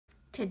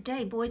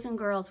Today, boys and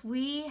girls,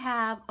 we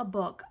have a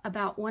book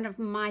about one of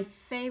my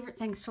favorite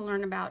things to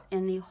learn about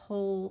in the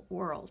whole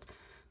world,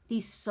 the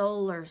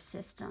solar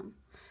system.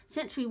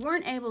 Since we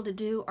weren't able to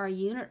do our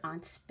unit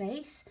on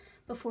space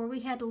before we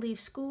had to leave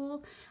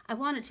school, I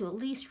wanted to at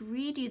least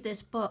read you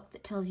this book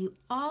that tells you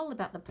all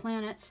about the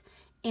planets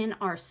in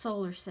our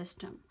solar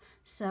system.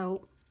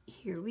 So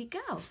here we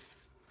go.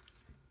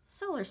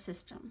 Solar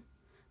System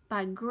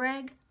by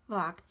Greg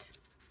Vogt.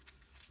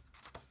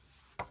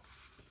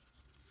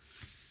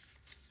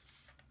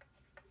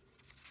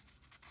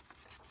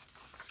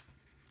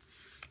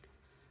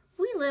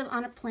 We live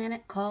on a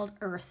planet called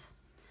Earth.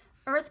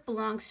 Earth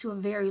belongs to a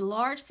very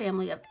large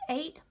family of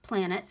 8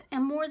 planets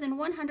and more than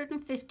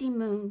 150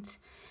 moons.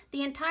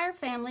 The entire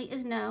family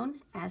is known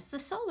as the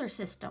solar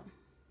system.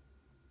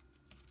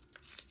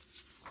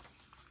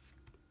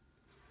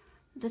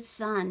 The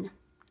sun.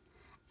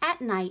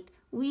 At night,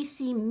 we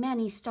see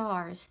many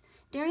stars.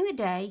 During the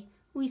day,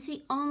 we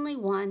see only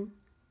one,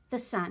 the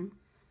sun.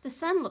 The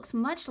sun looks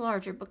much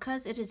larger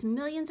because it is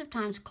millions of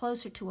times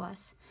closer to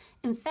us.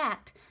 In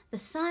fact, the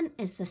sun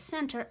is the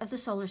center of the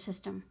solar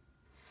system.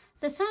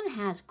 The sun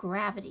has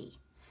gravity.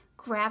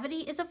 Gravity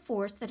is a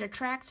force that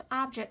attracts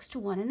objects to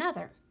one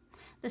another.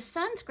 The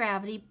sun's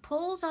gravity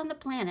pulls on the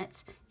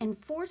planets and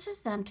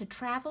forces them to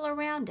travel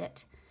around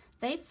it.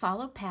 They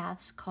follow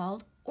paths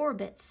called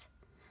orbits.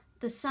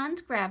 The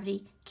sun's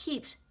gravity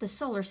keeps the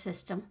solar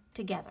system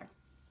together.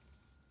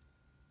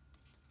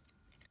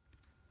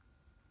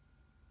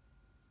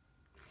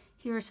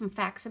 Here are some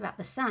facts about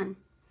the sun.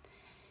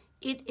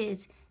 It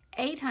is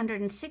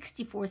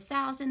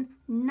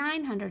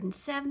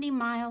 864,970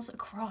 miles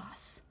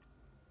across.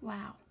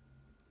 Wow.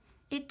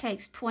 It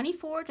takes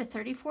 24 to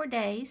 34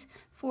 days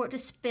for it to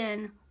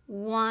spin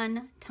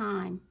one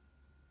time.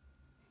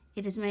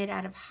 It is made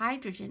out of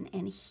hydrogen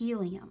and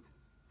helium,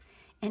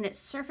 and its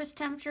surface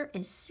temperature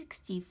is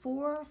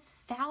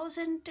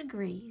 64,000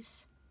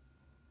 degrees.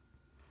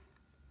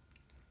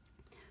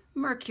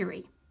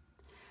 Mercury.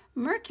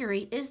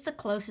 Mercury is the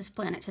closest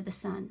planet to the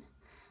sun.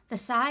 The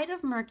side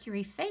of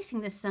Mercury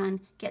facing the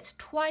sun gets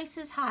twice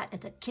as hot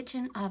as a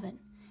kitchen oven,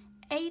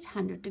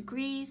 800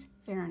 degrees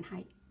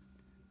Fahrenheit.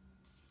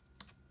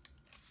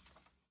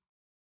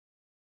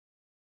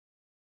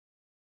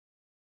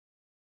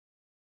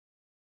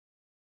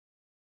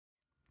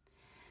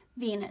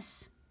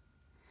 Venus.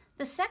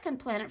 The second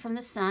planet from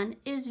the sun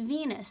is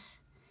Venus.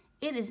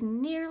 It is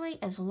nearly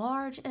as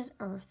large as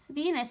Earth.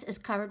 Venus is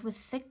covered with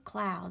thick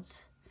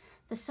clouds.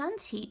 The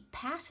sun's heat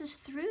passes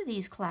through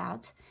these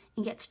clouds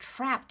and gets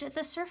trapped at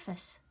the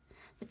surface.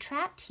 The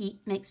trapped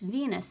heat makes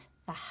Venus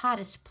the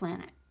hottest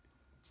planet.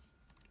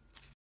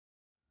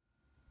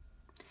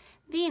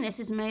 Venus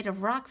is made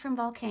of rock from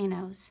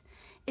volcanoes.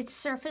 Its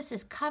surface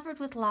is covered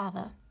with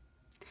lava.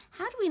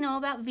 How do we know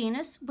about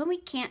Venus when we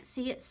can't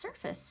see its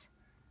surface?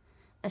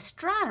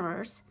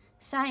 Astronomers,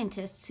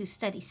 scientists who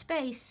study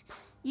space,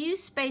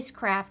 use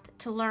spacecraft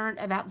to learn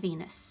about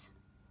Venus.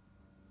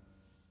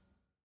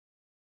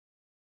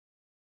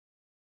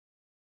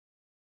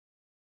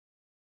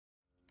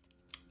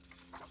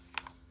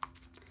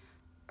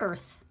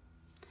 Earth.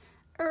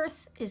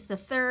 Earth is the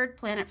third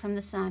planet from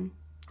the sun.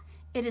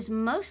 It is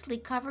mostly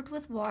covered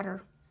with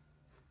water.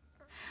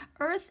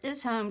 Earth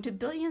is home to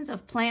billions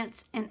of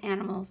plants and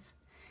animals.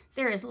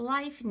 There is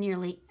life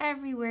nearly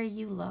everywhere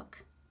you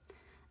look.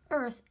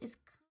 Earth is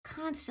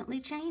constantly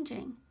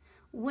changing.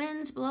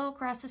 Winds blow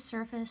across the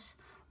surface,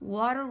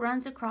 water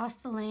runs across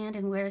the land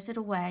and wears it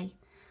away.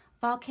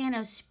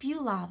 Volcanoes spew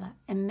lava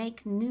and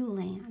make new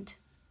land.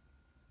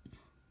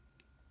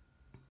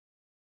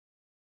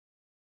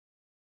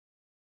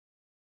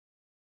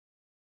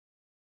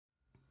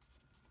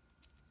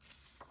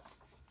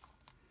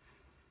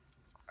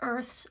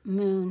 Earth's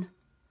moon.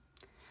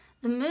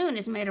 The moon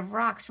is made of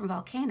rocks from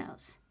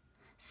volcanoes.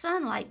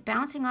 Sunlight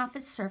bouncing off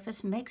its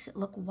surface makes it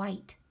look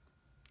white.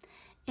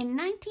 In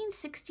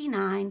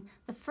 1969,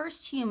 the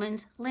first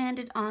humans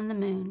landed on the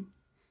moon.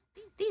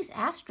 These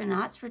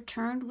astronauts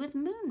returned with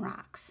moon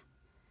rocks.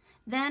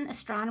 Then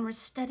astronomers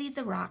studied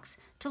the rocks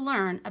to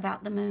learn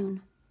about the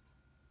moon.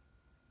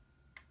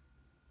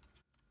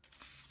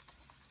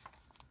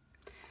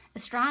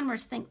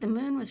 Astronomers think the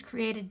moon was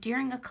created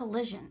during a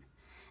collision.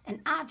 An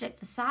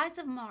object the size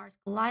of Mars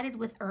collided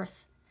with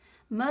Earth.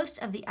 Most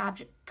of the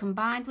object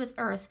combined with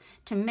Earth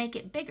to make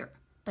it bigger,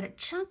 but a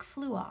chunk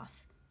flew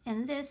off,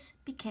 and this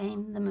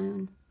became the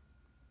moon.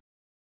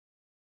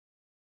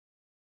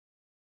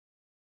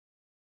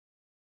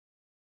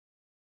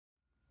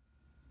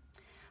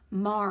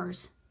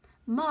 Mars.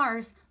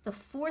 Mars, the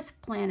fourth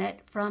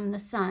planet from the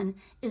sun,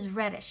 is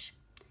reddish.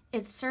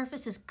 Its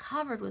surface is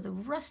covered with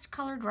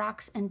rust-colored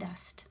rocks and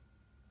dust.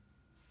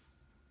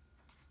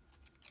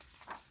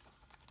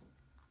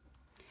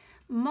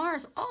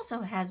 Mars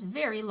also has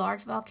very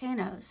large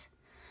volcanoes.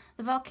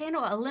 The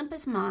volcano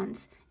Olympus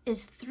Mons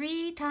is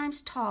 3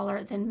 times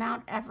taller than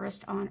Mount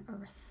Everest on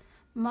Earth.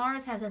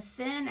 Mars has a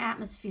thin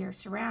atmosphere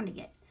surrounding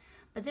it,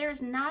 but there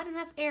is not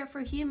enough air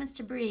for humans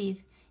to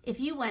breathe. If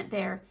you went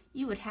there,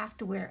 you would have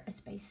to wear a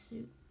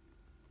spacesuit.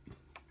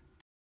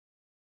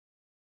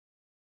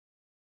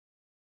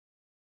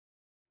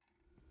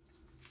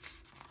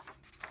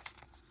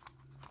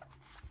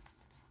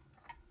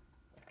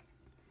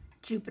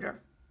 Jupiter.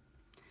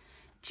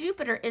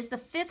 Jupiter is the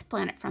 5th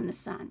planet from the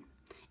Sun.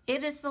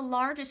 It is the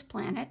largest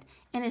planet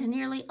and is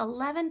nearly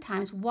 11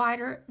 times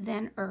wider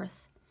than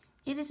Earth.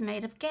 It is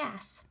made of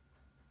gas.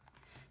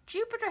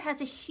 Jupiter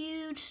has a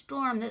huge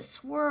storm that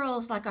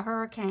swirls like a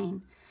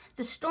hurricane.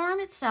 The storm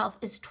itself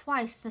is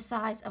twice the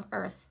size of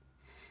Earth.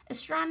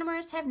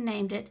 Astronomers have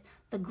named it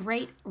the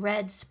Great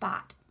Red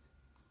Spot.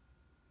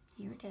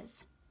 Here it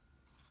is.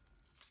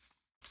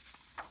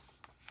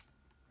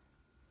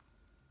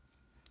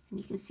 And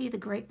you can see the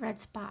Great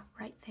Red Spot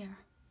right there.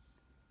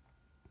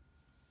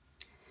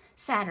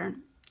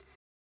 Saturn.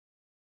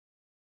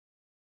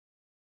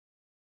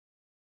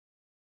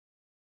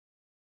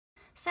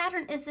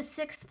 Saturn is the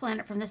 6th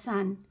planet from the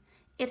Sun.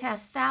 It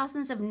has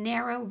thousands of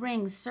narrow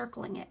rings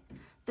circling it.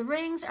 The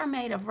rings are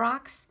made of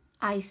rocks,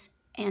 ice,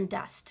 and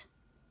dust.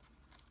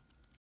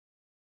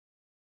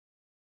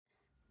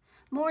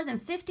 More than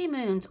 50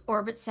 moons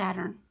orbit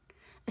Saturn.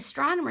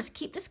 Astronomers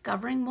keep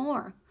discovering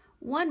more.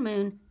 One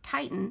moon,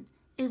 Titan,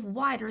 is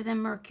wider than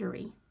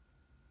Mercury.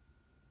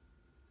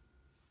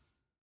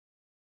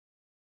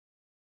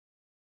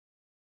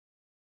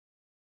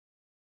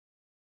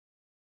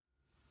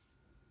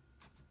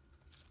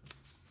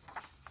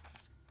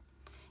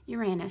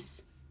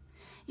 Uranus.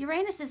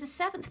 Uranus is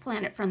the 7th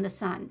planet from the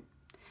Sun.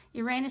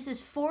 Uranus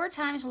is 4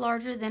 times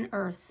larger than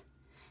Earth.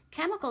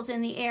 Chemicals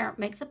in the air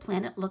make the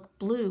planet look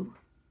blue.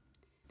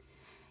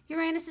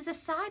 Uranus is a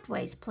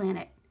sideways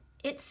planet.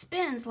 It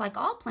spins like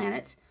all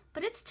planets,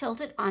 but it's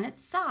tilted on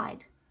its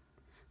side.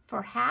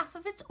 For half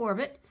of its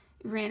orbit,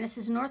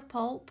 Uranus's north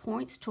pole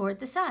points toward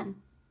the Sun.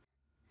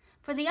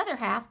 For the other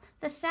half,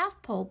 the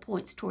south pole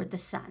points toward the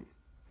Sun.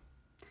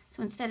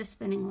 So instead of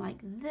spinning like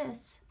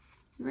this,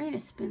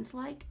 Uranus spins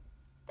like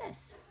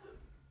this.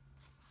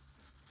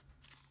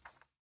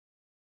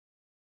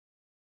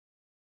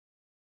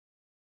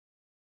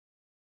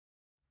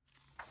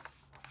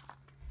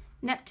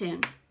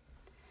 Neptune.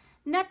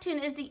 Neptune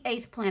is the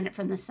 8th planet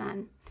from the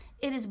Sun.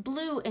 It is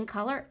blue in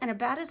color and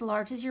about as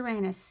large as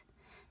Uranus.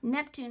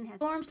 Neptune has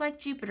forms like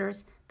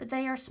Jupiter's, but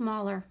they are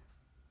smaller.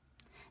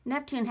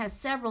 Neptune has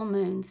several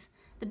moons.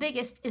 The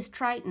biggest is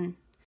Triton.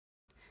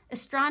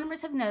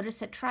 Astronomers have noticed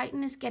that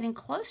Triton is getting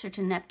closer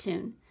to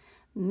Neptune.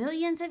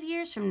 Millions of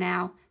years from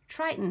now,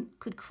 Triton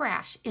could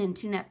crash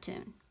into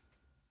Neptune.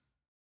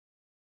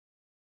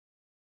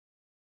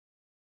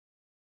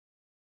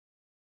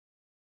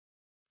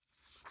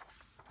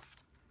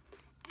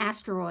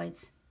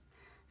 Asteroids.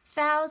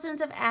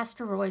 Thousands of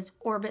asteroids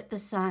orbit the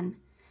Sun.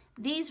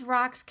 These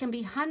rocks can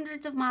be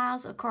hundreds of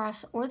miles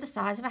across or the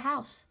size of a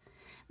house.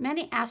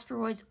 Many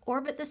asteroids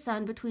orbit the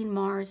Sun between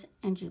Mars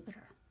and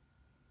Jupiter.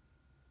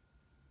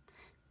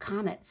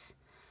 Comets.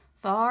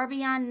 Far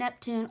beyond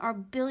Neptune are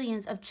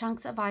billions of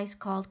chunks of ice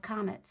called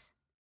comets.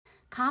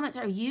 Comets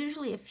are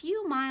usually a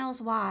few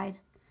miles wide.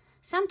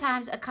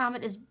 Sometimes a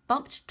comet is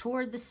bumped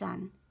toward the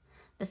Sun.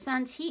 The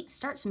Sun's heat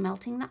starts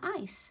melting the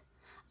ice.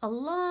 A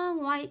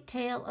long white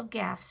tail of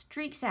gas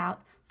streaks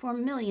out for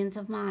millions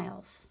of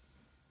miles.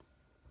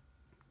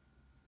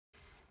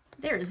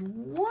 There is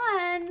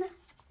one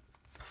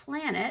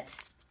planet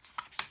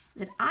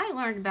that I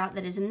learned about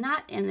that is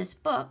not in this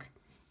book,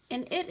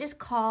 and it is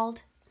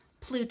called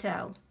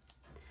Pluto.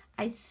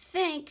 I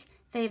think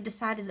they've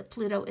decided that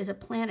Pluto is a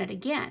planet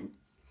again.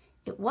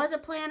 It was a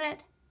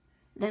planet,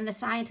 then the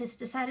scientists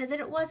decided that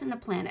it wasn't a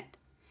planet.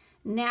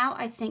 Now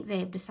I think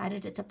they've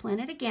decided it's a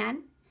planet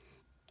again,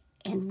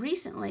 and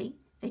recently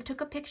they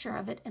took a picture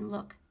of it and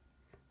look,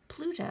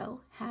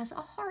 Pluto has a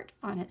heart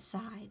on its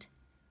side.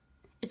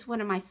 It's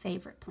one of my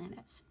favorite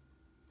planets.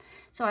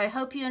 So I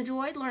hope you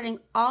enjoyed learning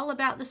all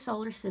about the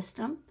solar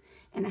system,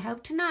 and I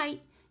hope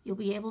tonight you'll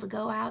be able to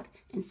go out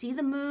and see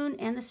the moon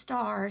and the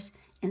stars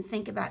and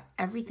think about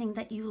everything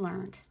that you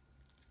learned.